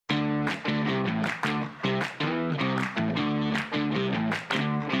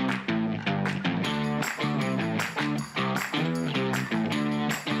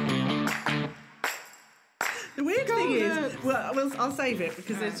thing is, I'll save it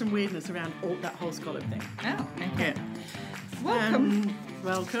because there's some weirdness around that whole scallop thing. Oh, okay. Yeah. Welcome.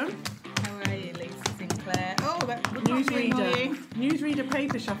 Welcome. How are you, Lisa Sinclair? Oh, that's Newsreader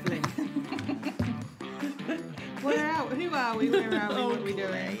paper shuffling. Who are we? Where are we? What are we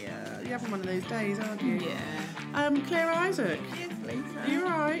doing? Yeah, you're having one of those days, aren't you? Yeah. Claire Isaac. Yes, Lisa. You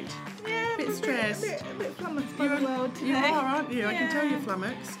alright? Yeah, Bit stressed. A bit flummoxed by the world today. You are, aren't you? I can tell Yeah. you're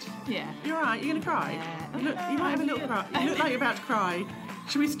flummoxed. Yeah. You're alright. You're going to cry? Yeah. You might have a little cry. You look like you're about to cry.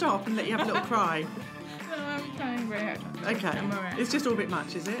 Should we stop and let you have a little cry? No, I'm trying very hard. Okay. I'm alright. It's just all a bit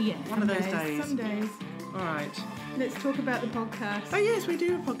much, is it? Yeah. One of those days. Some days. All right. Let's talk about the podcast. Oh, yes, we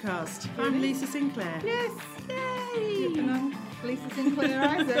do a podcast. I'm Really? Lisa Sinclair. Yes. Yay! And I'm Lisa Sinclair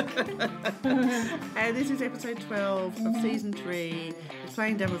Isaac. And this is episode 12 of season 3. It's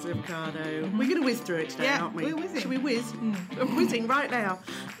playing Devil's Avocado. We're going to whiz through it today, Yeah, aren't we? we're whizzing. Should we whiz? I'm whizzing right now.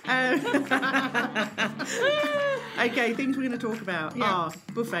 Okay, things we're going to talk about are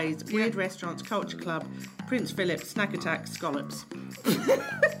buffets, weird restaurants, culture club, Prince Philip, snack attack, scallops.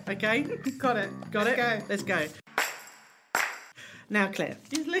 Okay? Got it. Let's go. Now, Claire,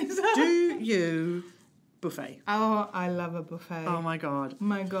 Yes, Lisa. do you buffet? Oh, I love a buffet. Oh my God.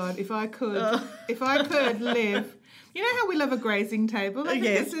 My God, if I could live. You know how we love a grazing table? I think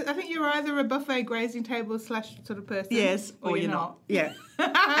Yes. I think you're either a buffet grazing table / sort of person. Yes, or you're not. Yeah,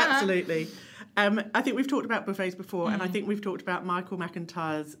 absolutely. I think we've talked about buffets before, and I think we've talked about Michael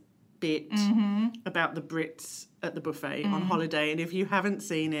McIntyre's bit about the Brits at the buffet on holiday. And if you haven't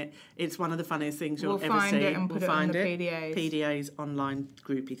seen it, it's one of the funniest things you'll We'll ever find see. it and put it on the PDAs. PDA's online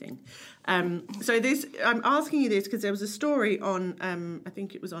groupie thing. So this, I'm asking you this because there was a story on, I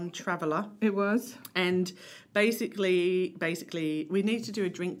think it was on Traveller. It was. And basically, we need to do a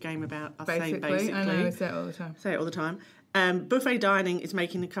drink game about us saying basically. I know, I say it all the time. Say it all the time. Buffet dining is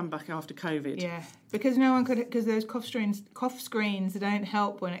making a comeback after COVID. Yeah, because no one could, because those cough screens don't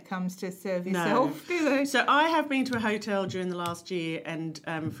help when it comes to serve yourself, do they? So I have been to a hotel during the last year, and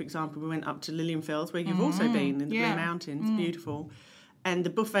for example, we went up to Lilienfels, where you've also been in the Blue Mountains, beautiful. And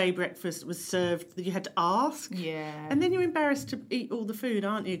the buffet breakfast was served that you had to ask. Yeah. And then you're embarrassed to eat all the food,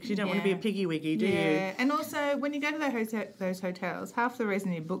 aren't you? Because you don't want to be a piggy wiggy, do you? Yeah. And also, when you go to those hotels, half the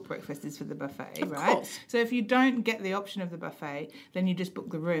reason you book breakfast is for the buffet, right? Course. So if you don't get the option of the buffet, then you just book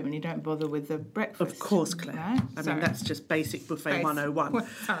the room and you don't bother with the breakfast. Of course, Claire. Right? I mean, that's just basic buffet 101.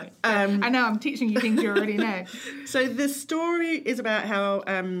 Sorry. I know, I'm teaching you things you already know. So the story is about how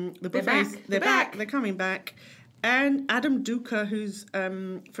the buffets... They're back. They're coming back. And Adam Duca, who's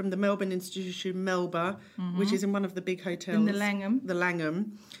from the Melbourne Institution, Melba, which is in one of the big hotels. In the Langham. The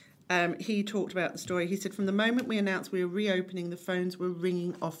Langham. He talked about the story. He said, from the moment we announced we were reopening, the phones were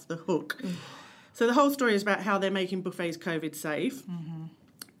ringing off the hook. So the whole story is about how they're making buffets COVID safe.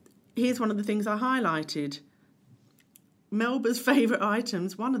 Here's one of the things I highlighted. Melba's favourite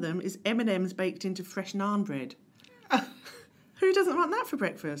items, one of them is M&M's baked into fresh naan bread. Who doesn't want that for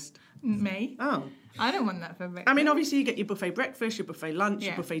breakfast? Me. Oh. I don't want that for breakfast. I mean, obviously you get your buffet breakfast, your buffet lunch,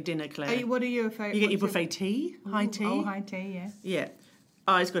 your buffet dinner, Claire. What are your favourite? You get your buffet tea, high tea. Oh, high tea, yeah. Yeah.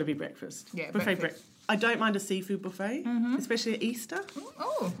 Oh, it's got to be breakfast. Yeah, buffet breakfast. I don't mind a seafood buffet, especially at Easter.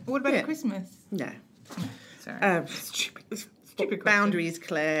 Oh, what about at Christmas? No. Sorry. Stupid question. Boundaries,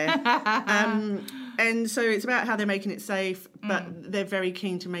 Claire. And so it's about how they're making it safe, but they're very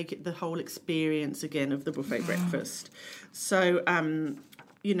keen to make it the whole experience again of the buffet breakfast. So,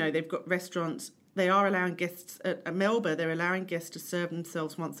 they've got restaurants. They are allowing guests at Melba. They're allowing guests to serve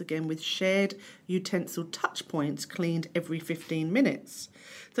themselves once again with shared utensil touch points cleaned every 15 minutes.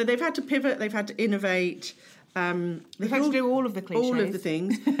 So they've had to pivot. They've had to innovate. They've had to do all of the cliches. All of the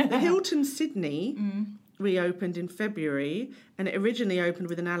things. The Hilton Sydney reopened in February, and it originally opened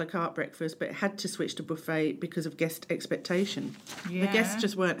with an a la carte breakfast, but it had to switch to buffet because of guest expectation. Yeah. The guests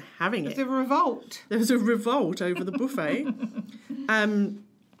just weren't having it. There's a revolt. There was a revolt over the buffet.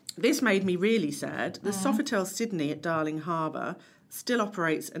 This made me really sad. The Sofitel Sydney at Darling Harbour still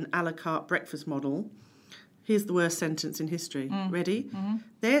operates an a la carte breakfast model. Here's the worst sentence in history. Ready?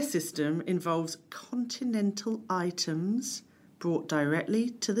 Their system involves continental items brought directly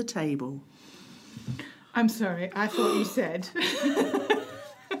to the table. I'm sorry, I thought you said.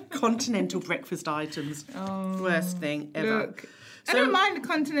 Continental breakfast items. Worst thing ever. Look, I don't mind a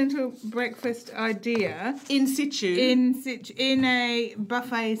continental breakfast idea in situ in a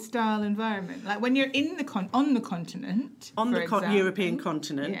buffet style environment, like when you're in on the continent, on the European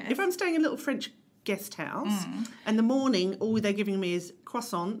continent. Yes. If I'm staying in a little French guest house, and the morning all they're giving me is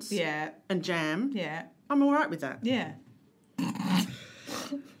croissants, and jam, I'm all right with that. Yeah.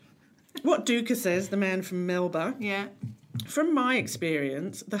 What Duca says, the man from Melba, From my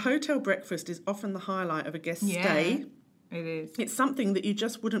experience, the hotel breakfast is often the highlight of a guest's stay. It is. It's something that you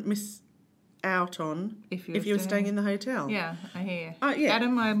just wouldn't miss out on if you were staying in the hotel. Yeah, I hear you. Yeah.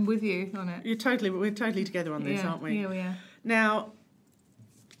 Adam, I'm with you on it. We're totally together on this, aren't we? Yeah, we are. Now,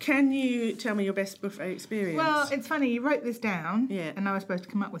 can you tell me your best buffet experience? Well, it's funny, you wrote this down, Yeah. and I was supposed to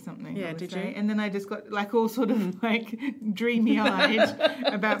come up with something. Yeah, obviously. did you? And then I just got like all sort of like dreamy-eyed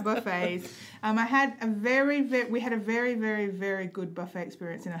about buffets. We had a very, very good buffet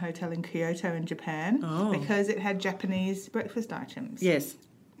experience in a hotel in Kyoto in Japan because it had Japanese breakfast items. Yes.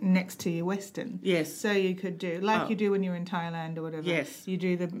 Next to your Western. Yes. So you could do, like you do when you're in Thailand or whatever. Yes. You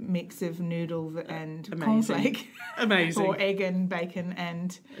do the mix of noodle and Amazing. cornflake. Amazing. Or egg and bacon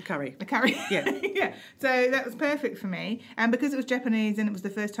and A curry. a curry. Yeah. Yeah. So that was perfect for me. And because it was Japanese and it was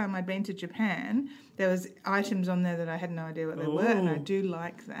the first time I'd been to Japan, there was items on there that I had no idea what they were, and I do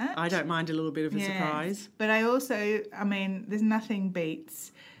like that. I don't mind a little bit of a surprise. But I also, I mean, there's nothing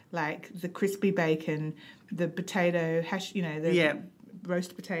beats like the crispy bacon, the potato hash, the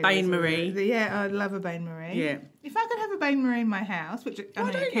roast potatoes. Bain Marie. I love a Bain Marie. Yeah. If I could have a Bain Marie in my house, which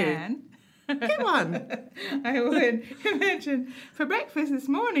I know you can. Get one. I would. Imagine for breakfast this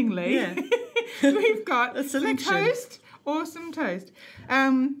morning, Lee. Yeah. We've got A selection. some toast, awesome toast.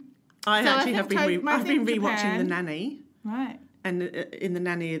 I actually have been I've been rewatching Japan- The Nanny, Right. and in The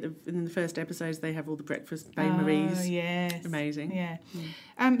Nanny, in the first episodes, they have all the breakfast Bain Maries. Oh yes. Amazing. Yeah.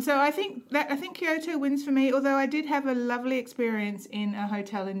 So I think Kyoto wins for me. Although I did have a lovely experience in a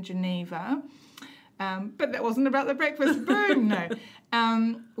hotel in Geneva. But that wasn't about the breakfast. Boom, no.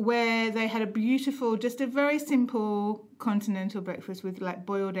 Where they had a beautiful, just a very simple continental breakfast with like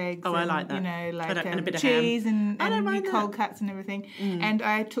boiled eggs. Oh, and, I like that. And a bit of cheese ham. and cold cuts and everything. And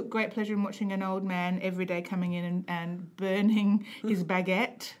I took great pleasure in watching an old man every day coming in and burning his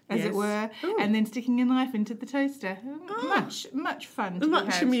baguette, as it were, and then sticking a knife into the toaster. Much fun to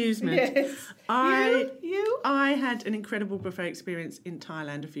Much have. amusement. Yes. You? I had an incredible buffet experience in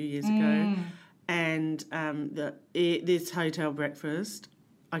Thailand a few years ago, and this hotel breakfast,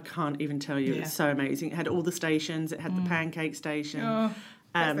 I can't even tell you, it's so amazing. It had all the stations. It had the pancake station,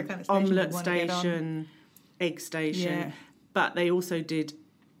 that's the kind of station omelette you'd want to get on. station, egg station. Yeah. But they also did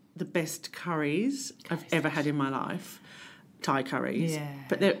the best curries I've ever had in my life, Thai curries. Yeah.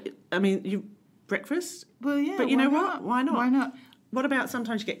 But breakfast. Well, yeah. But you know why what? not? Why not? Why not? What about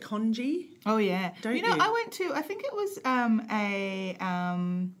sometimes you get congee? Oh yeah. Don't you? I went to, I think it was a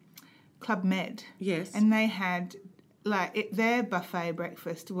Club Med. Yes. And they had their buffet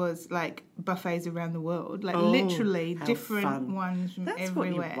breakfast was like buffets around the world, like literally how different fun. ones from That's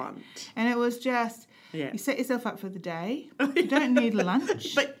everywhere. what you want. And it was just you set yourself up for the day. You don't need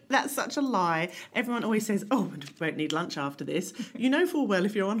lunch. But that's such a lie. Everyone always says, "Oh, I won't need lunch after this." You know full well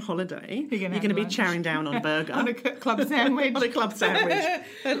if you're on holiday, you're going to be chowing down on a burger, on a club sandwich, on a club sandwich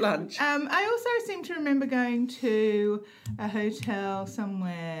at lunch. I also seem to remember going to a hotel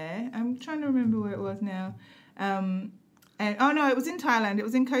somewhere. I'm trying to remember where it was now. It was in Thailand. It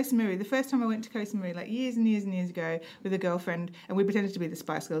was in Koh Samui. The first time I went to Koh Samui, like years and years and years ago, with a girlfriend, and we pretended to be the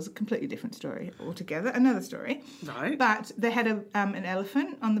Spice Girls. A completely different story altogether. Another story. Right. But they had an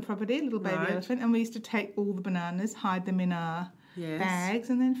elephant on the property, a little baby elephant, and we used to take all the bananas, hide them in our bags,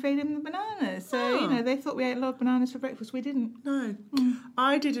 and then feed him the bananas. So they thought we ate a lot of bananas for breakfast. We didn't. No.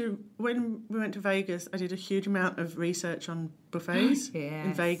 When we went to Vegas, I did a huge amount of research on buffets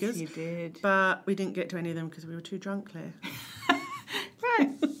in Vegas. You did. But we didn't get to any of them because we were too drunk, Claire. Right.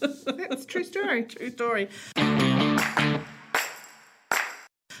 That's a true story. True story.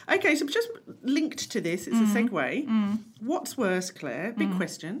 Okay, so just linked to this, it's a segue. What's worse, Claire? Big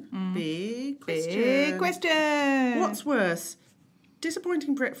question. Big question. Big question. What's worse?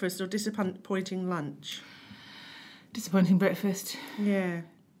 Disappointing breakfast or disappointing lunch? Disappointing breakfast. Yeah.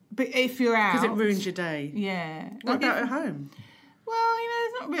 But if you're out... Because it ruins your day. Yeah. What about at home? Well,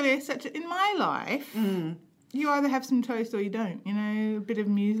 there's not really in my life, you either have some toast or you don't. A bit of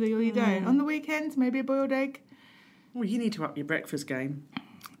muesli or you don't. On the weekends, maybe a boiled egg. Well, you need to up your breakfast game.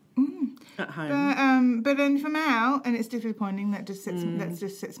 At home. But then if I'm out and it's disappointing, that just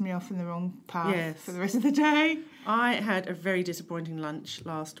sets me off in the wrong path for the rest of the day. I had a very disappointing lunch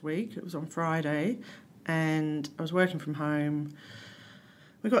last week. It was on Friday, and I was working from home.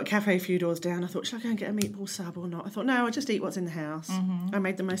 We got a cafe a few doors down. I thought, should I go and get a meatball sub or not? I thought, no, I'll just eat what's in the house. I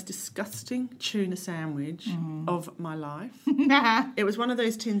made the most disgusting tuna sandwich of my life. It was one of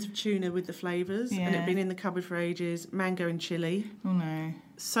those tins of tuna with the flavours, and it'd been in the cupboard for ages. Mango and chilli. Oh, no.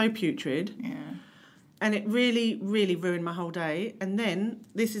 So putrid. Yeah. And it really, really ruined my whole day. And then,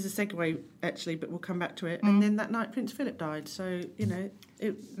 this is a segue actually, but we'll come back to it. And then that night Prince Philip died. So, you know...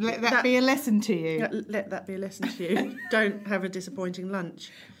 Let that be a lesson to you. Let that be a lesson to you. Don't have a disappointing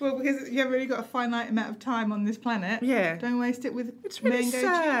lunch. Well, because you haven't really got a finite amount of time on this planet. Yeah. Don't waste it with It's really mango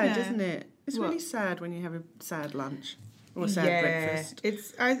sad, tuna. isn't it? It's What? really sad when you have a sad lunch or a sad breakfast.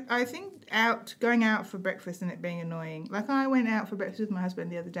 It's I think going out for breakfast and it being annoying. Like I went out for breakfast with my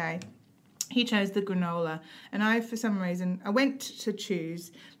husband the other day. He chose the granola, and I, for some reason, I went to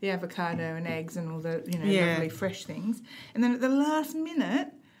choose the avocado and eggs and all the lovely fresh things, and then at the last minute,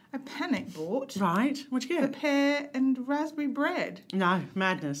 I panic bought Right. What'd you the get? pear and raspberry bread No,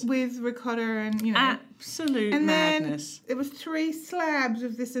 madness. with ricotta and Absolute and madness. then it was 3 slabs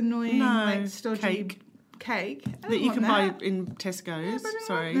of this annoying stodgy cake That you can that. buy in Tesco's. but I don't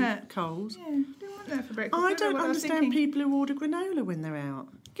Sorry, want that. Coles. Yeah, didn't want that for breakfast. I know don't what was understand thinking. people who order granola when they're out.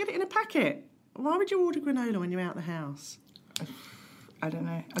 Get it in a packet. Why would you order granola when you're out the house? I don't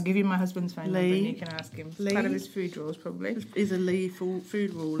know. I'll give you my husband's phone number Lee. and you can ask him. It's Lee. part of his food drawers, probably. Is a lethal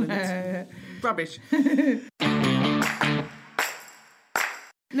food rule and it's rubbish.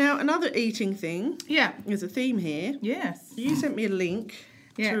 Now, another eating thing. Yeah. There's a theme here. Yes. You sent me a link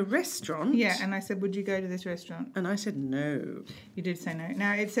Yeah. to a restaurant. Yeah, and I said, would you go to this restaurant? And I said no. You did say no.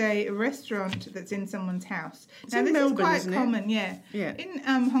 Now, it's a restaurant that's in someone's house. It's now, in this Melbourne, is quite isn't it? common, yeah. Yeah. In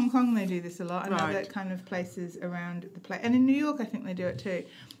Hong Kong, they do this a lot, and other Right. kind of places around the place. And in New York, I think they do it too,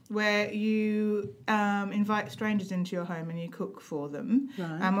 where you invite strangers into your home and you cook for them.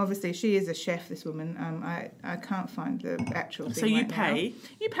 Right. Obviously, she is a chef, this woman. I can't find the actual thing So you right now. pay.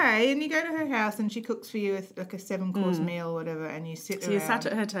 You pay, and you go to her house, and she cooks for you like a 7-course meal or whatever, and you sit So around. you sat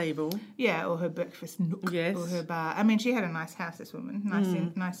at her table. Yeah, or her breakfast nook, Yes. or her bar. I mean, she had a nice house, this woman,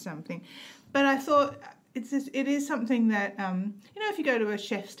 nice something. But I thought it is something that if you go to a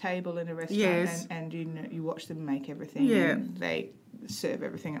chef's table in a restaurant Yes. and you watch them make everything, Yeah. and they serve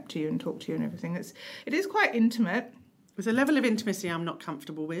everything up to you and talk to you and everything. It is quite intimate. There's a level of intimacy I'm not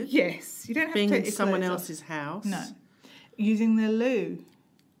comfortable with. Yes, you don't have Being to in take your someone clothes off. else's house. No, using the loo.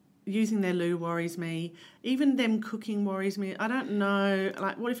 Using their loo worries me. Even them cooking worries me. I don't know.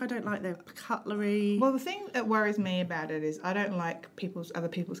 Like, what if I don't like their cutlery? Well, the thing that worries me about it is I don't like other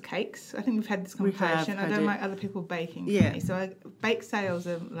people's cakes. I think we've had this We have conversation. I had don't it. like other people baking for Yeah. me. So bake sales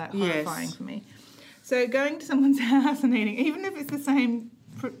are like Yes. horrifying for me. So going to someone's house and eating, even if it's the same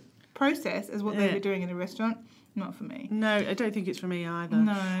process as what they Yeah. were doing in a restaurant, not for me. No, I don't think it's for me either.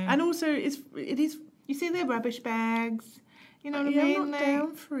 No. And also, it is. You see their rubbish bags. You know what I Yeah, mean? I'm not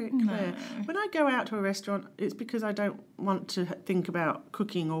down for it, Claire. When I go out to a restaurant, it's because I don't want to think about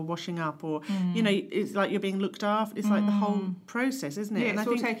cooking or washing up or, it's like you're being looked after. It's like the whole process, isn't it? Yeah, And it's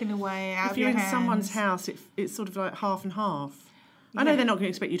I all think taken away out if of you're your in someone's hands. house, it's sort of like half and half. I know Yeah. they're not going to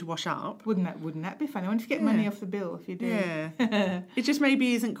expect you to wash up. Wouldn't that be funny? I wonder if you get Yeah. money off the bill if you do. Yeah. It just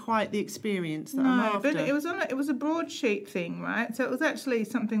maybe isn't quite the experience that I'm No, after. but it was a broadsheet thing, right? So it was actually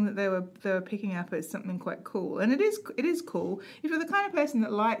something that they were picking up as something quite cool, and it is cool if you're the kind of person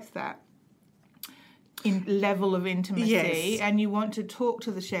that likes that in level of intimacy, Yes. and you want to talk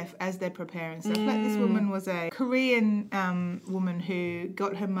to the chef as they're preparing stuff. Like this woman was a Korean woman who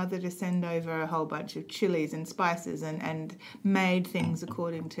got her mother to send over a whole bunch of chilies and spices and made things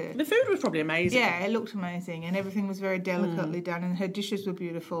according to. The food was probably amazing. Yeah, it looked amazing, and everything was very delicately done, and her dishes were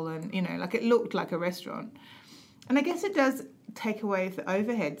beautiful, and like it looked like a restaurant. And I guess it does take away the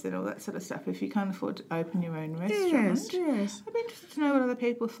overheads and all that sort of stuff if you can't afford to open your own restaurant. Yes. I'd be interested to know what other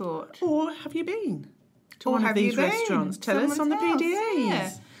people thought. Or have you been to Or one of have you these been? restaurants? Tell us on the Someone's PDAs.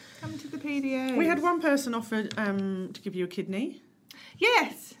 house, yeah. Come to the PDAs. We had one person offer to give you a kidney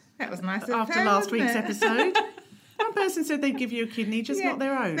Yes, that was nice. of after her, last wasn't week's it? episode. One person said they'd give you a kidney, just Yeah. not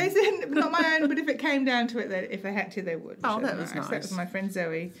their own. They said not my own, but if it came down to it, that if they had to, they would. Oh, which that was nice. That was my friend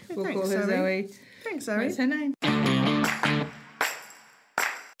Zoe. We'll thanks, call her Zoe. Zoe. Thanks, Zoe. What's her name?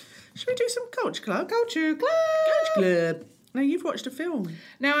 Should we do some Culture Club? Culture Club. Culture Club. Now, you've watched a film,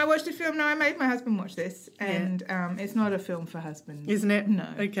 Now I watched a film. Now I made my husband watch this, and it's not a film for husbands. isn't it? No.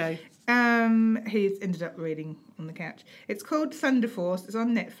 Okay. He's ended up reading on the couch. It's called Thunder Force. It's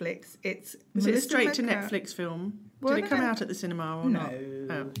on Netflix. It's Is it a Melissa straight to McCart- Netflix film? Well, Did I it come don't- out at the cinema or No, not?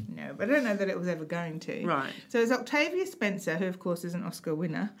 Oh. no, but I don't know that it was ever going to. Right. So it's Octavia Spencer, who of course is an Oscar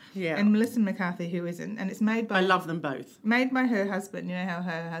winner, Yeah. and Melissa McCarthy, who isn't, and it's made by I love them both. her husband. You know how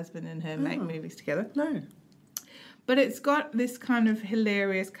her husband and her make movies together. No. But it's got this kind of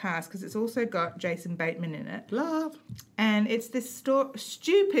hilarious cast because it's also got Jason Bateman in it. Love. And it's this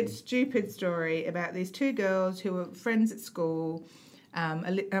stupid story about these two girls who were friends at school.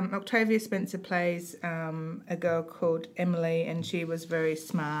 Octavia Spencer plays a girl called Emily, and she was very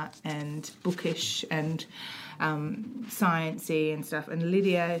smart and bookish and sciencey and stuff. And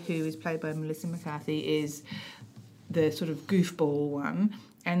Lydia, who is played by Melissa McCarthy, is the sort of goofball one.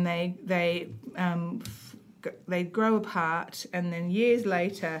 And they grow apart, and then years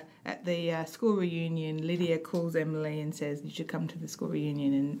later at the school reunion, Lydia calls Emily and says, you should come to the school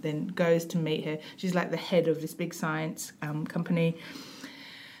reunion, and then goes to meet her. She's like the head of this big science company.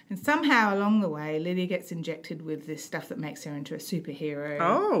 And somehow along the way, Lydia gets injected with this stuff that makes her into a superhero.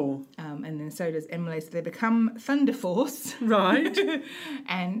 Oh. And then so does Emily. So they become Thunder Force. Right.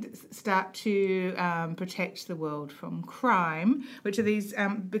 And start to protect the world from crime, which are these,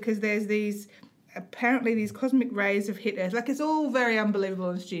 because there's these, apparently these cosmic rays have hit Earth. Like, it's all very unbelievable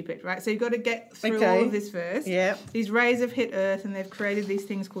and stupid, right? So you've got to get through all of this first. Yeah. These rays have hit Earth, and they've created these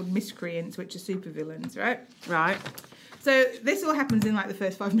things called miscreants, which are supervillains, right? Right. So this all happens in like the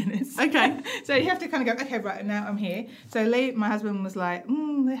first 5 minutes. Okay. So you have to kind of go, okay, right, now I'm here. So Lee, my husband, was like,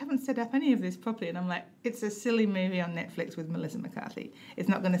 they haven't set up any of this properly. And I'm like, it's a silly movie on Netflix with Melissa McCarthy. It's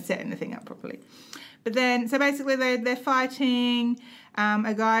not going to set anything up properly. But then, so basically they're fighting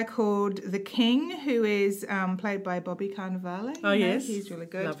a guy called The King, who is played by Bobby Cannavale. Oh, yes. He's really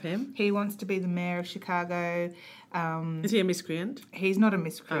good. Love him. He wants to be the mayor of Chicago. Is he a miscreant? He's not a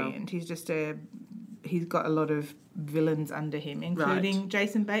miscreant. He's just he's got a lot of villains under him, including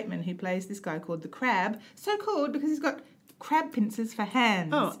Jason Bateman, who plays this guy called the Crab. So called because he's got crab pincers for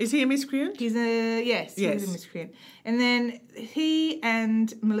hands. Oh, is he a miscreant? He's he's a miscreant. And then he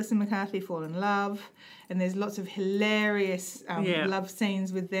and Melissa McCarthy fall in love, and there's lots of hilarious love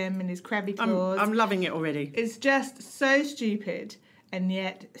scenes with them and his crabby claws. I'm loving it already. It's just so stupid and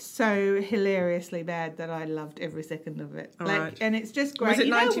yet so hilariously bad that I loved every second of it. Right. And it's just great. Was it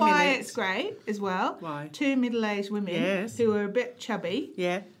 90 you know why minutes? It's great as well? Why? 2 middle-aged women who are a bit chubby.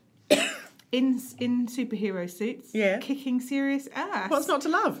 Yeah. In superhero suits. Yeah. Kicking serious ass. What's not to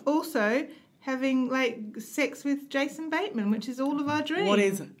love? Also having like sex with Jason Bateman, which is all of our dreams. What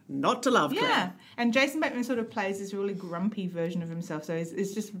is not to love, Claire? Yeah, and Jason Bateman sort of plays this really grumpy version of himself, so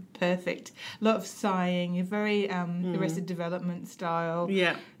it's just perfect. A lot of sighing, you're very Arrested Development style.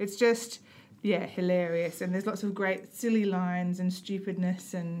 Yeah. It's just, hilarious, and there's lots of great silly lines and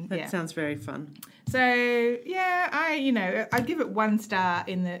stupidness, and That sounds very fun. So, I'd give it 1 star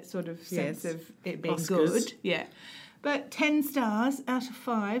in the sort of sense of it being Oscars. good. Yeah. But 10 stars out of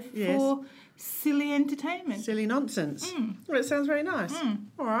 5 for silly entertainment. Silly nonsense. Well, it sounds very nice.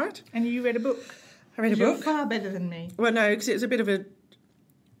 All right. And you read a book. I read a You're book. far better than me. Well, no, because it was a bit of a...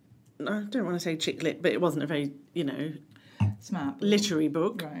 I don't want to say chick lit, but it wasn't a very, Smart book. literary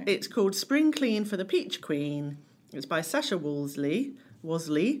book. Right. It's called Spring Clean for the Peach Queen. It's by Sasha Wosley.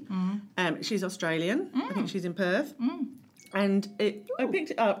 She's Australian. I think she's in Perth. And I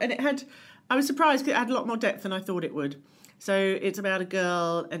picked it up, and I was surprised because it had a lot more depth than I thought it would. So it's about a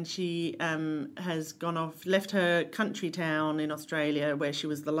girl, and she has gone off, left her country town in Australia where she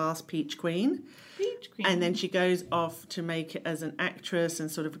was the last peach queen. Peach Queen. And then she goes off to make it as an actress and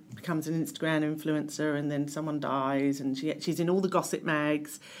sort of becomes an Instagram influencer, and then someone dies, and she's in all the gossip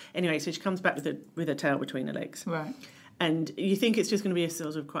mags. Anyway, so she comes back with her tail between her legs. Right. And you think it's just going to be a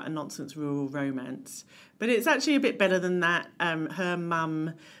sort of quite a nonsense rural romance. But it's actually a bit better than that. Her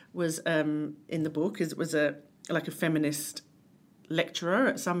mum was, in the book, was a feminist lecturer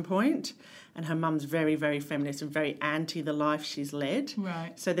at some point. And her mum's very, very feminist and very anti the life she's led.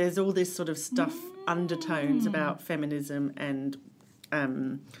 Right. So there's all this sort of stuff, undertones about feminism and...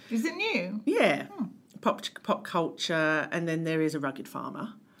 Is it new? Yeah. Pop culture. And then there is a rugged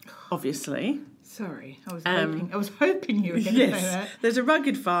farmer, obviously. Sorry, I was hoping you were going to say that. There's a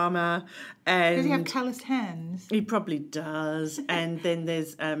rugged farmer, and does he have calloused hands? He probably does. And then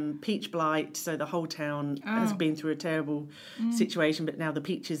there's peach blight, so the whole town has been through a terrible situation, but now the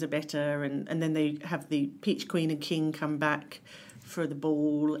peaches are better, and then they have the peach queen and king come back for the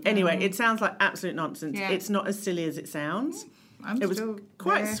ball. Anyway, it sounds like absolute nonsense. Yeah. It's not as silly as it sounds. It was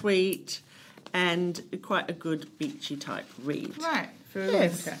quite sweet and quite a good beachy type read. Right, for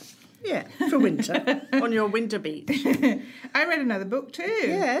Yes. winter. Yeah, for winter, on your winter beach. I read another book too.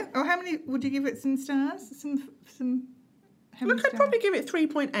 Yeah. Oh, how many would you give it? Some stars? How many Look, I'd stars? probably give it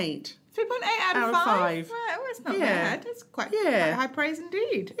 3.8. 3.8 out of 5. Right, well, that's not bad. That's quite high praise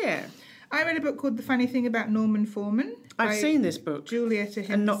indeed. Yeah. I read a book called The Funny Thing About Norman Foreman. I've seen this book Julieta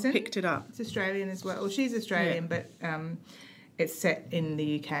Henderson. and not picked it up. It's Australian as well. Well, she's Australian, but it's set in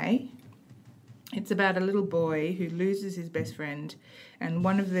the UK. It's about a little boy who loses his best friend, and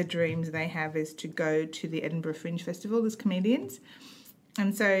one of the dreams they have is to go to the Edinburgh Fringe Festival as comedians.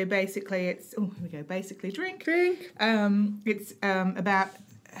 And so basically it's, here we go, basically drink. Drink. It's about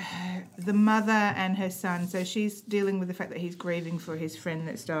the mother and her son. So she's dealing with the fact that he's grieving for his friend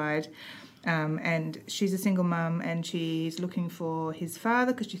that's died. And she's a single mum, and she's looking for his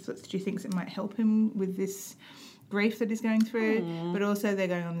father because she thinks it might help him with this grief that he's going through. But also they're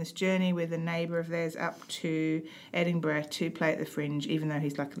going on this journey with a neighbour of theirs up to Edinburgh to play at the Fringe, even though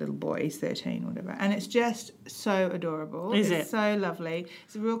he's like a little boy, he's 13 or whatever. And it's just so adorable. It's so lovely.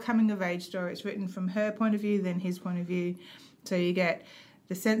 It's a real coming of age story. It's written from her point of view, then his point of view. So you get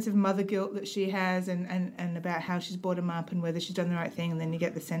the sense of mother guilt that she has and about how she's brought him up and whether she's done the right thing, and then you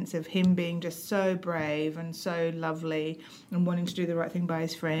get the sense of him being just so brave and so lovely and wanting to do the right thing by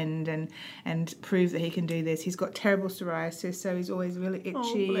his friend and prove that he can do this. He's got terrible psoriasis, so he's always really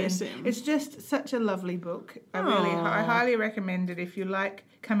itchy. Oh, bless him. It's just such a lovely book. I highly recommend it if you like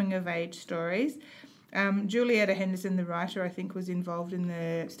coming of age stories. Julietta Henderson, the writer, I think was involved in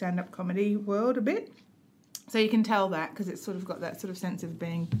the stand-up comedy world a bit. So you can tell that because it's sort of got that sort of sense of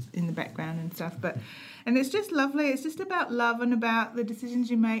being in the background and stuff. And it's just lovely. It's just about love and about the decisions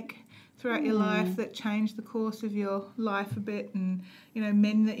you make throughout your life that change the course of your life a bit, and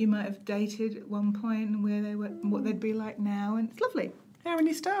men that you might have dated at one point and where they were, what they'd be like now, and it's lovely. How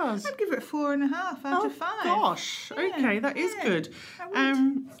many stars? I'd give it 4.5 out of 5. Gosh, Yeah, okay, that is good.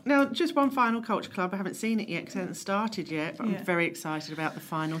 Now, just one final Culture Club. I haven't seen it yet because it hasn't started yet, but I'm very excited about the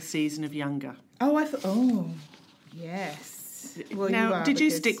final season of Younger. Oh, yes. Well, now, did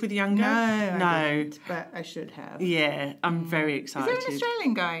you stick with Younger? No, I No. didn't, but I should have. Yeah, I'm very excited. Is there an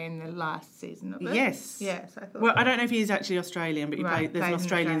Australian guy in the last season of it? Yes. Yes, I thought. Well, I don't know if he is actually Australian, but there's an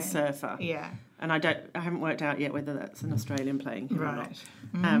Australian surfer. Yeah. And I haven't worked out yet whether that's an Australian playing him or not.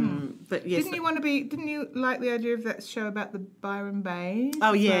 But yes. Didn't you like the idea of that show about the Byron Bay?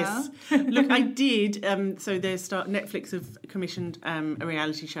 Oh, yes. Look, I did. So Netflix have commissioned a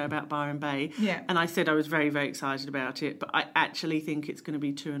reality show about Byron Bay. Yeah. And I said I was very, very excited about it, but I actually think it's going to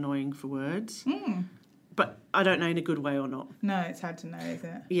be too annoying for words. But I don't know in a good way or not. No, it's hard to know, isn't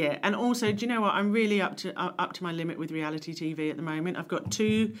it? Yeah, and also, do you know what? I'm really up to my limit with reality TV at the moment. I've got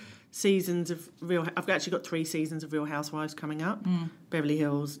 2 seasons of I've actually got 3 seasons of Real Housewives coming up. Beverly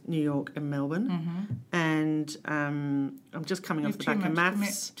Hills, New York and Melbourne. And I'm just coming off the back of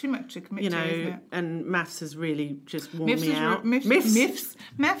Maths. Too much to commit to, isn't it? And Maths has really just worn me out.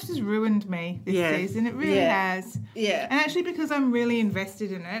 Maths has ruined me this season. It really has. Yeah. And actually because I'm really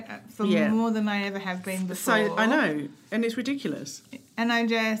invested in it for more than I ever have been before. So, I know. And it's ridiculous. And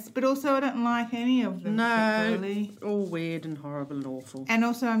but also I don't like any of them particularly. All weird and horrible and awful. And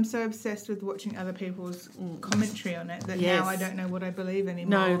also I'm so obsessed with watching other people's commentary on it that now I don't know what I believe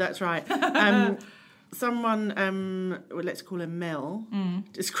anymore. No, that's right. Someone, let's call him Mel,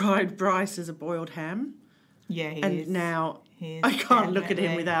 described Bryce as a boiled ham. Yeah, he is. And now I can't look at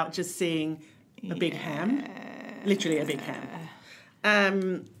him without just seeing a big ham. Literally a big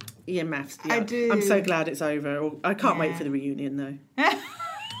ham. Yeah, Maths. Yeah. I do. I'm so glad it's over. I can't wait for the reunion, though.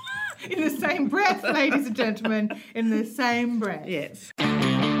 In the same breath, ladies and gentlemen. In the same breath. Yes.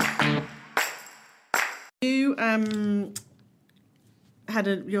 You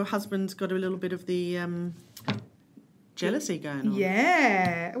your husband's got a little bit of the jealousy going on.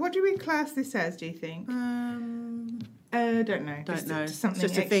 Yeah. What do we class this as, do you think? Don't know. Don't know. Something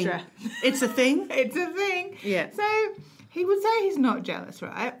it's just extra. A thing. It's a thing? It's a thing. Yeah. So he would say he's not jealous,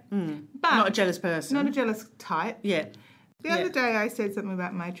 right? But not a jealous person. Not a jealous type. Yeah. The other day I said something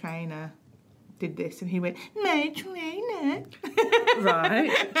about my trainer did this and he went, my trainer.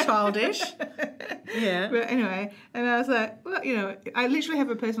 Right. Childish. Yeah. But anyway, and I was like, well, I literally have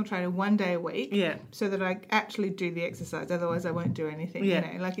a personal trainer 1 day a week. Yeah. So that I actually do the exercise. Otherwise I won't do anything.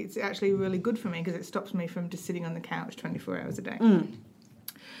 Yeah. Like it's actually really good for me because it stops me from just sitting on the couch 24 hours a day.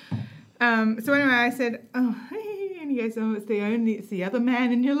 So anyway, I said, and he goes, it's the other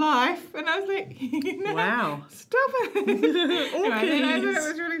man in your life. And I was like, wow. Stop it. Anyway, and I thought it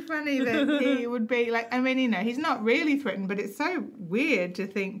was really funny that he would be like, he's not really threatened, but it's so weird to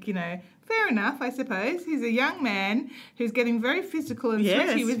think, fair enough, I suppose. He's a young man who's getting very physical and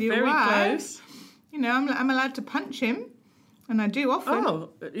sweaty with your wife. Close. I'm allowed to punch him. And I do often. Oh,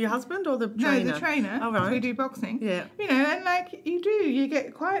 your husband or the trainer? No, the trainer. Oh, right. We do boxing. Yeah. And you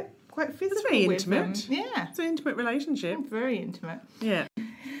get quite physical. It's very with intimate. them. Yeah. It's an intimate relationship. Very intimate. Yeah.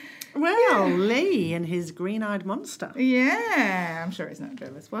 Well, Lee and his green-eyed monster. Yeah, I'm sure he's not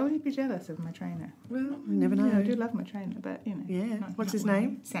jealous. Why would he be jealous of my trainer? Well, you never know. Yeah, I do love my trainer, but Yeah. What's his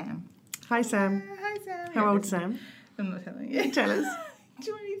name? Sam. Hi, Sam. Hi, Sam. How old, Sam? I'm not telling you. Tell us.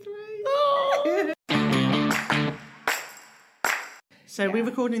 23. Oh. So we're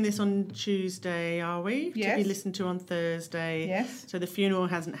recording this on Tuesday, are we? Yes. To be listened to on Thursday. Yes. So the funeral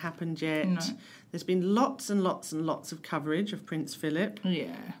hasn't happened yet. No. There's been lots and lots and lots of coverage of Prince Philip.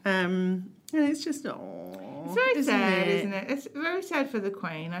 Yeah. And it's just, It's very sad, isn't it? It's very sad for the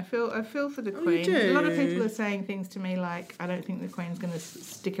Queen. I feel for the Oh, Queen. you do? A lot of people are saying things to me like, I don't think the Queen's going to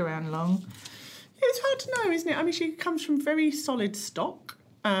stick around long. It's hard to know, isn't it? I mean, she comes from very solid stock.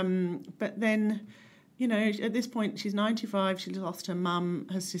 But then, you know, at this point, she's 95. She lost her mum,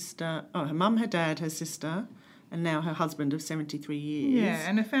 her sister. Oh, her mum, her dad, her sister, and now her husband of 73 years. Yeah,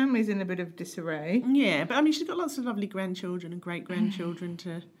 and her family's in a bit of disarray. Yeah, but I mean, she's got lots of lovely grandchildren and great-grandchildren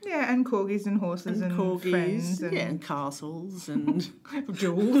to... Yeah, and corgis and horses and corgis, friends. And... yeah, and castles and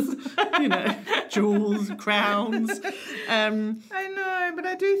jewels. you know, jewels, crowns. I know, but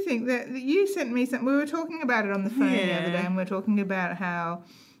I do think that you sent me something. We were talking about it on the phone the other day, and we were talking about how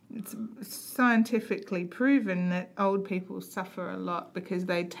it's scientifically proven that old people suffer a lot because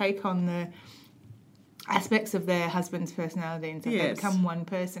they take on the aspects of their husband's personality and stuff. They become one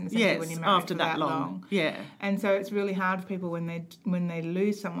person essentially when you're married after for that long. Yeah. And so it's really hard for people when they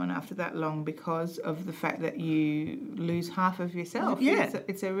lose someone after that long because of the fact that you lose half of yourself. Yeah.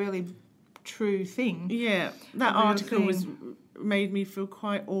 It's a really true thing. Yeah. That article made me feel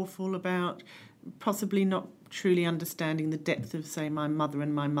quite awful about possibly not truly understanding the depth of, say, my mother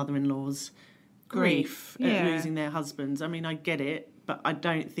and my mother-in-law's grief at losing their husbands. I mean, I get it, but I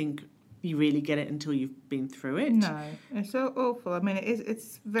don't think you really get it until you've been through it. No, it's so awful. I mean,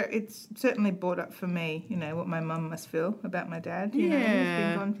 it's certainly brought up for me, you know, what my mum must feel about my dad. You know, he's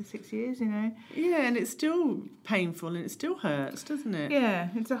been gone for 6 years, you know. Yeah, and it's still painful and it still hurts, doesn't it? Yeah,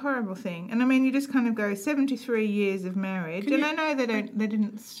 it's a horrible thing. And I mean, you just kind of go 73 years of marriage, and I know they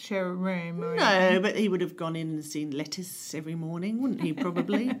didn't share a room or anything. But he would have gone in and seen lettuce every morning, wouldn't he?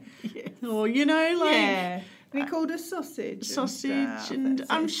 Probably. Yes. Or you know, like. Yeah. And he called her sausage. And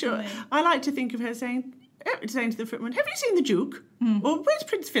I'm sure. I like to think of her saying to the footman, "Have you seen the Duke? Or where's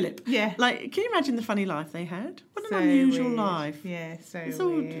Prince Philip?" Yeah. Like, can you imagine the funny life they had? What an unusual weird. life. Yeah, it's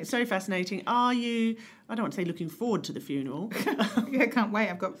all so fascinating. Are you? I don't want to say looking forward to the funeral. Yeah, I can't wait.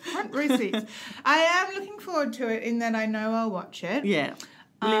 I've got front row seats. I am looking forward to it in that I know I'll watch it. Yeah.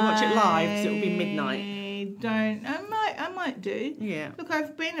 Will you watch it live? Because it will be midnight. I might do. Yeah. Look,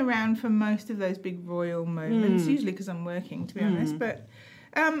 I've been around for most of those big royal moments, usually because I'm working, to be honest. But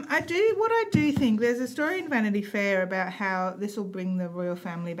I do think there's a story in Vanity Fair about how this will bring the royal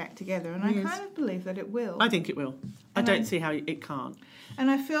family back together, and I kind of believe that it will. I think it will. I don't see how it can't.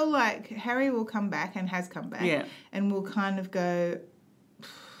 And I feel like Harry will come back and has come back, and will kind of go,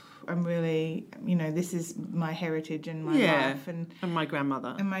 I'm really, you know, this is my heritage and my life, and my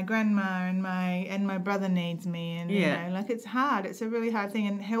grandmother, and my grandma, and my brother needs me, and you know, like it's hard. It's a really hard thing,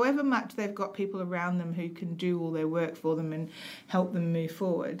 and however much they've got people around them who can do all their work for them and help them move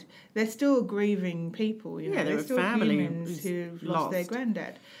forward, they're still grieving people. You know, they're still humans who've lost their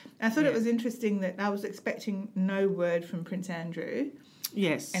granddad. I thought it was interesting that I was expecting no word from Prince Andrew.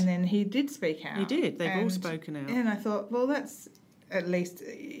 Yes, and then he did speak out. He did. They've all spoken out, and I thought, well, that's. At least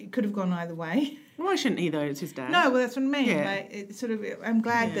it could have gone either way. Why shouldn't he though? It's his dad. No, well that's what I mean. Yeah. Like, it's sort of. I'm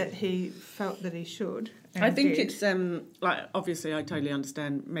glad that he felt that he should. I think it's like obviously I totally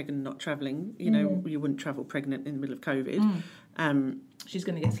understand Meghan not travelling. You know, you wouldn't travel pregnant in the middle of COVID. She's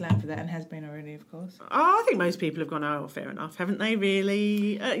going to get slammed for that and has been already, of course. I think most people have gone, oh, fair enough, haven't they?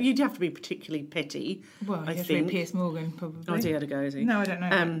 Really, you'd have to be particularly petty. Well, I think Piers Morgan probably. Oh, he had a go, is he? No, I don't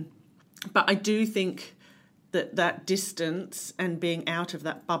know. But I do think that distance and being out of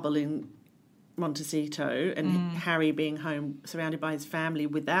that bubble in Montecito and Harry being home surrounded by his family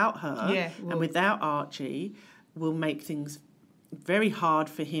without her and without Archie will make things very hard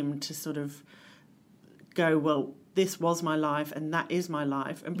for him to sort of go, well, this was my life and that is my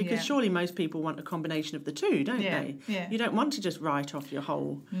life. And because surely most people want a combination of the two, don't they? Yeah. You don't want to just write off your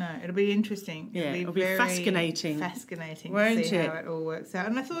whole... No, it'll be interesting. It'll be fascinating. Fascinating Won't to see it? how it all works out.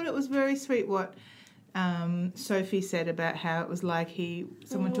 And I thought it was very sweet what Sophie said about how it was like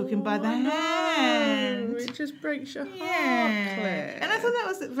someone took him by the hand. It just breaks your heart, Yeah. Claire. And I thought that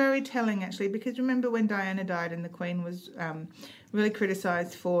was very telling, actually, because remember when Diana died and the Queen was really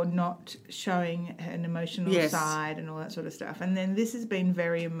criticised for not showing an emotional side and all that sort of stuff. And then this has been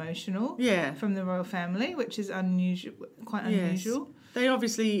very emotional from the royal family, which is unusual, quite unusual. They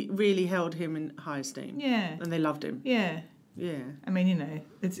obviously really held him in high esteem. Yeah. And they loved him. Yeah. Yeah. I mean, you know,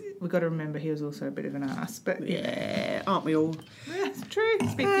 we've got to remember he was also a bit of an ass, but... Yeah, aren't we all? That's true.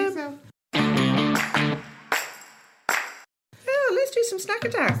 Speak for yourself. Oh, let's do some snack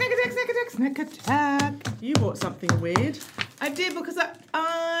attack. Snack attack, snack attack, snack attack. You bought something weird. I did because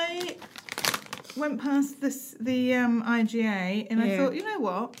I went past the IGA and I Yeah. thought, you know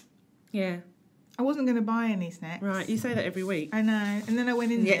what? Yeah. I wasn't going to buy any snacks. Right. You say that every week. I know. And then I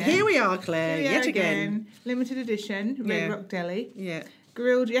went in Yeah. there. Here we are, Claire. Here we yet are again. Limited edition, Red Yeah. Rock Deli. Yeah.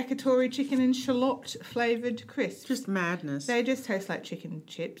 Grilled yakitori chicken and shallot flavoured crisps. Just madness. They just taste like chicken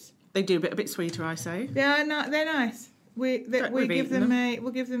chips. They do, but a bit sweeter, I say. They're nice. We'll give them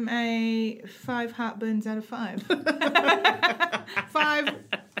a 5 heartburns out of 5. 5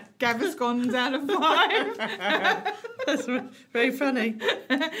 Gaviscons out of 5. That's very funny.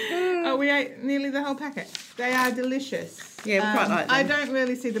 We ate nearly the whole packet. They are delicious. Yeah, we quite like them. I don't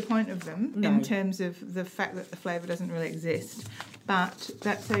really see the point of them No. in terms of the fact that the flavour doesn't really exist, but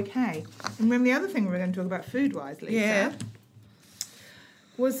that's okay. And then the other thing we're going to talk about food-wise, Lisa, Yeah.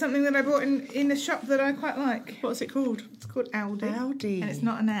 was something that I bought in a shop that I quite like. What's it called? It's called Aldi. Aldi. And it's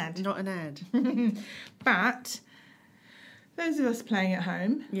not an ad. Not an ad. But those of us playing at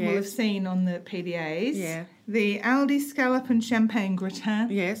home will have Yes. seen on the PDAs Yeah. the Aldi scallop and champagne gratin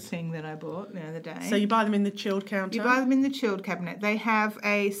Yes. thing that I bought the other day. So you buy them in the chilled counter? You buy them in the chilled cabinet. They have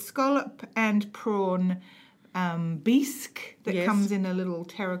a scallop and prawn bisque that Yes. comes in a little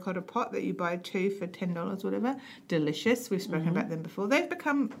terracotta pot that you buy 2 for $10, whatever. Delicious. We've spoken about them before. They've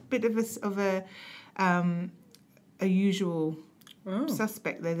become a bit of a usual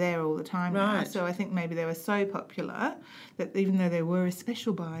suspect. They're there all the time now. Right. So I think maybe they were so popular that even though they were a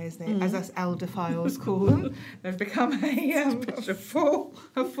special buy, as us Aldophiles call them, they've become a full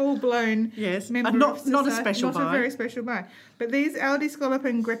blown Yes. member And not of a society. special Not buy. a very special buy. But these Aldi scallop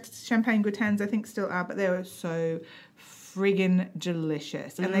and champagne gratins I think still are, but they were so friggin'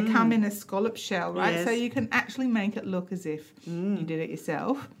 delicious. And they come in a scallop shell, right? Yes. So you can actually make it look as if you did it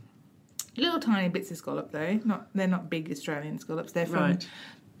yourself. Little tiny bits of scallop though. They're not big Australian scallops. They're from Right.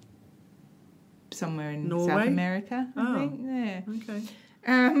 somewhere in Norway? South America, I Oh. think. Yeah. Okay.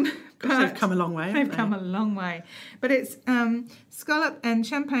 Gosh, Gosh, they've come a long way, haven't They've come a long way. But it's scallop and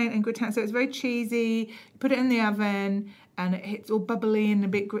champagne and gratin, so it's very cheesy. You put it in the oven and it's all bubbly and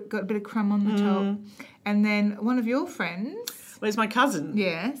got a bit of crumb on the top. And then one of your friends, Well, it's my cousin.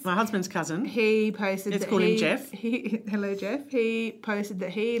 yes, My husband's cousin. he posted Let's that call him he, Jeff. hello Jeff. He posted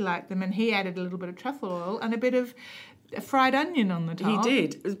that he liked them and he added a little bit of truffle oil and a bit of fried onion on the He top.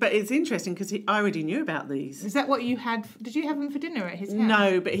 did. But it's interesting because I already knew about these. Is that what you had? Did you have them for dinner at his house?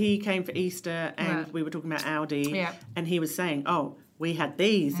 No, but he came for Easter and Right. we were talking about Aldi. Yeah. And he was saying, oh, we had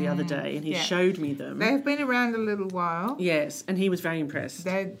these the other day and he yeah. showed me them. They have been around a little while. Yes, and he was very impressed.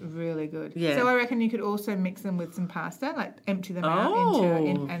 They're really good. Yeah. So I reckon you could also mix them with some pasta, like empty them out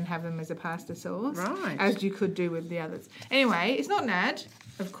and have them as a pasta sauce. Right. As you could do with the others. Anyway, it's not an ad,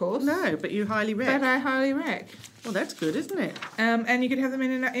 of course. No, but you highly But recommend. I highly rec. Well, that's good, isn't it? And you could have them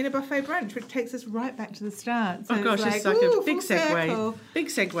in a buffet brunch, which takes us right back to the start. So Oh gosh, it's like ooh, a big full segue. circle. Big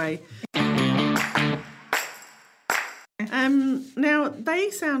segue. Now they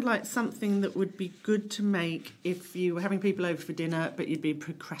sound like something that would be good to make if you were having people over for dinner, but you'd be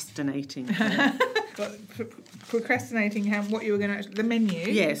procrastinating. Procrastinating what you were going to the menu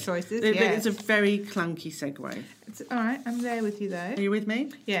Yes, choices. It's a very clunky segue. It's all right. I'm there with you though. Are you with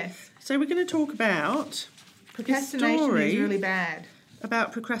me? Yes. So we're going to talk about Procrastination story is really bad.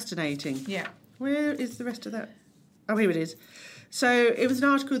 about procrastinating. Yeah. Where is the rest of that? Oh, here it is. So it was an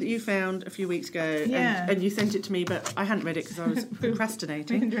article that you found a few weeks ago, Yeah. and you sent it to me, but I hadn't read it because I was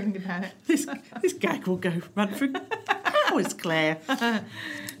procrastinating. Wondering about it. This gag will go run for hours, Claire.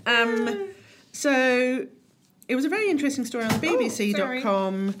 So it was a very interesting story on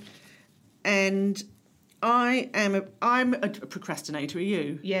BBC.com, and I'm a procrastinator. Are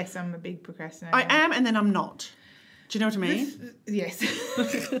you? Yes, I'm a big procrastinator. I am, and then I'm not. Do you know what I mean? Yes.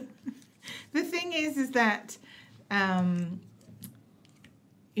 The thing is that,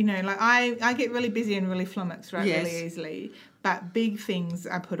 you know, like I get really busy and really flummoxed Yes. really easily, but big things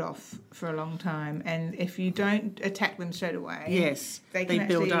I put off for a long time, and if you don't attack them straight away, Yes, they can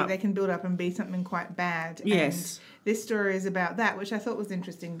build actually up. they can build up and be something quite bad. Yes. And this story is about that, which I thought was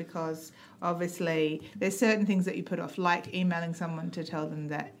interesting because obviously there's certain things that you put off, like emailing someone to tell them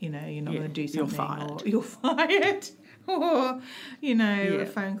that, you know, you're not going to do you're something fired. or you're fired. Or, you know, Yeah. a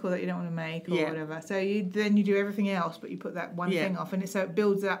phone call that you don't want to make or Yeah. whatever. So then you do everything else, but you put that one Yeah. thing off, and so it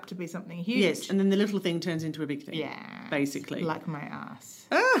builds up to be something huge. Yes, and then the little thing turns into a big thing. Yeah. Basically. Like my ass.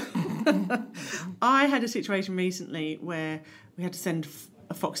 I had a situation recently where we had to send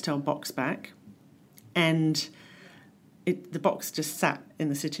a Foxtel box back, and the box just sat in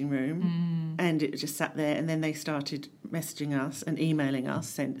the sitting room, and it just sat there. And then they started messaging us and emailing us,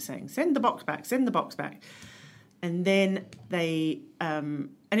 saying, "Send the box back, send the box back." And then they, and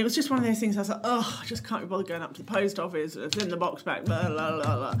it was just one of those things I was like, oh, I just can't be bothered going up to the post office, send the box back, blah, blah,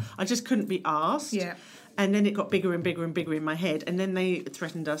 blah, blah. I just couldn't be asked. Yeah. And then it got bigger and bigger and bigger in my head. And then they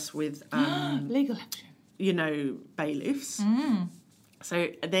threatened us with, legal action. you know, bailiffs. So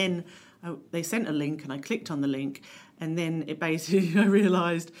then they sent a link and I clicked on the link. And then it basically, I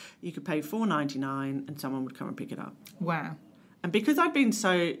realised you could pay $4.99 and someone would come and pick it up. Wow. And because I'd been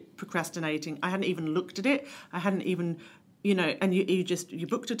so procrastinating, I hadn't even looked at it. I hadn't even, you know, and you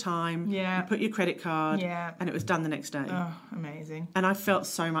booked a time, you put your credit card, and it was done the next day. Oh, amazing. And I felt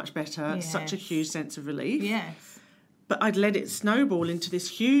so much better, such a huge sense of relief. Yes. But I'd let it snowball into this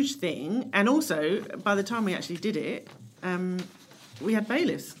huge thing. And also, by the time we actually did it, we had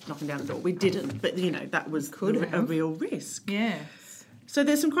bailiffs knocking down the door. We didn't, but, you know, that was a real risk. Yes. So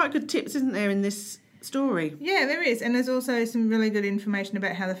there's some quite good tips, isn't there, in this story? Yeah, there is, and there's also some really good information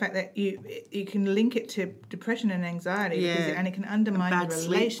about how the fact that you can link it to depression and anxiety, and it can undermine your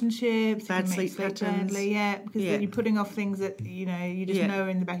relationships, bad sleep patterns, because you're putting off things that you just know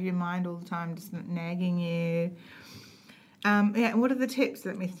in the back of your mind all the time, just nagging you. And what are the tips?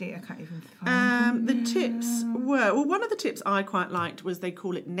 Let me see. I can't even find them. The tips were one of the tips I quite liked was they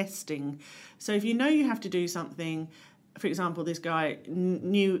call it nesting. So if you know you have to do something. For example, this guy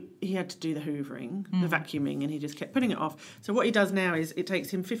knew he had to do the hoovering, the vacuuming, and he just kept putting it off. So what he does now is it takes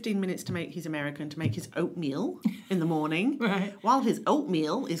him 15 minutes to make his oatmeal in the morning. Right. While his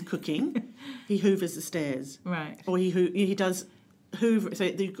oatmeal is cooking, he hoovers the stairs. Right. Or he does hoover. So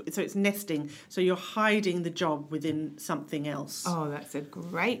it's nesting. So you're hiding the job within something else. Oh, that's a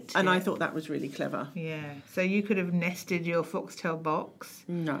great tip. And I thought that was really clever. Yeah. So you could have nested your Foxtel box.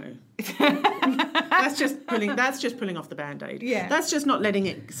 No. That's just pulling off the Band-Aid. Yeah. That's just not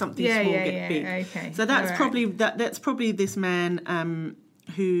letting something small get big. Okay. So that's probably this man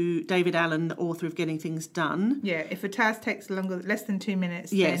who David Allen, the author of Getting Things Done. Yeah, if a task takes less than 2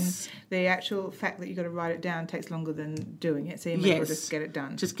 minutes, then the actual fact that you've got to write it down takes longer than doing it. So you may as well just get it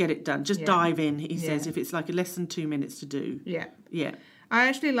done. Just get it done. Just dive in, he says, if it's like less than 2 minutes to do. Yeah. Yeah. I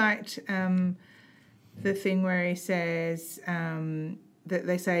actually liked the thing where he says that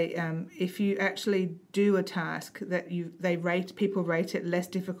they say if you actually do a task that people rate it less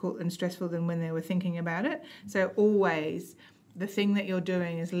difficult and stressful than when they were thinking about it. So always the thing that you're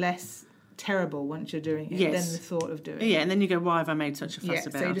doing is less terrible once you're doing it than the thought of doing it. Yeah, and then you go, why have I made such a fuss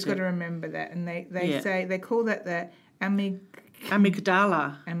about it? So you just got to remember that. And they say, they call that the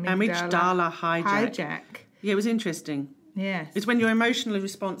amygdala hijack. Yeah, it was interesting. Yes. It's when your emotional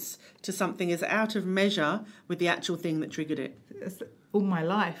response to something is out of measure with the actual thing that triggered it. All my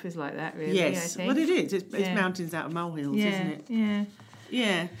life is like that, really. Yes, well, it is. It's mountains out of molehills, isn't it? Yeah.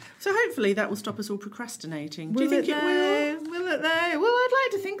 Yeah. So hopefully that will stop us all procrastinating. Do you think it will? Will it though? Well, I'd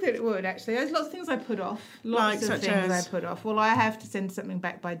like to think that it would, actually. There's lots of things I put off. I put off. Well, I have to send something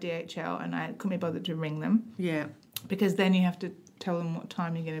back by DHL and I couldn't be bothered to ring them. Yeah. Because then you have to tell them what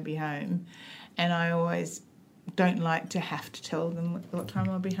time you're going to be home. And I always don't like to have to tell them what time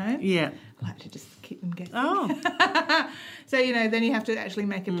I'll be home. Yeah. I like to just keep them guessing. Oh. So, then you have to actually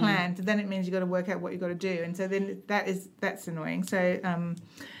make a plan. So then it means you've got to work out what you've got to do. And so then that's annoying. So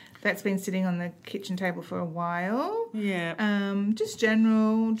that's been sitting on the kitchen table for a while. Yeah. Just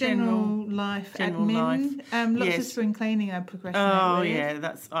general life admin. Lots of spring cleaning I procrastinate with.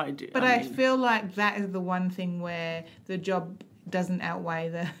 Yeah, I do. But I feel like that is the one thing where the job doesn't outweigh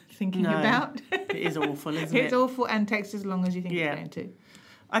the thinking about. It is awful, isn't it? It's awful and takes as long as you think it's going to.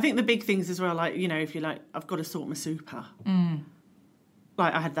 I think the big things as well, like, if you're like, I've got to sort my super.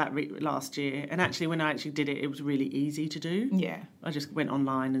 Like, I had that last year. And actually, when I actually did it, it was really easy to do. Yeah. I just went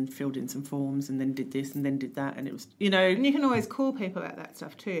online and filled in some forms and then did this and then did that. And it was, And you can always call people about that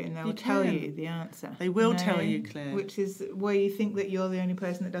stuff too, and they'll tell you the answer. They will tell you, Claire. Which is where you think that you're the only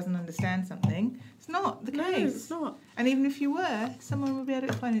person that doesn't understand something. It's not the case. No, it's not. And even if you were, someone will be able to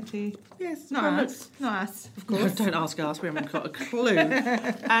explain it to you. Yes. Not us, of course. No, don't ask us. We haven't got a clue. Well,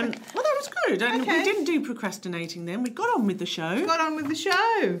 that was good. And we didn't do procrastinating then. We got on with the show.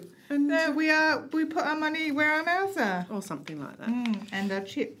 And we put our money where our mouths are. Or something like that. And our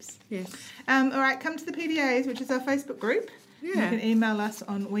chips. Yes. All right, come to the PDAs, which is our Facebook group. Yeah. You can email us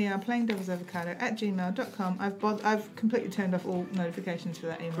on weareplayingdevilsavocado@gmail.com. I've completely turned off all notifications for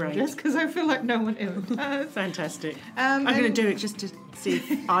that email address because I feel like no one ever does. Fantastic. I'm going to do it just to see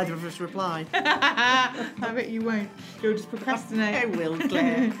if either of us reply. I bet you won't. You'll just procrastinate. I will,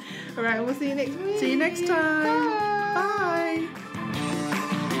 Claire. All right, we'll see you next week. See you next time. Bye. Bye.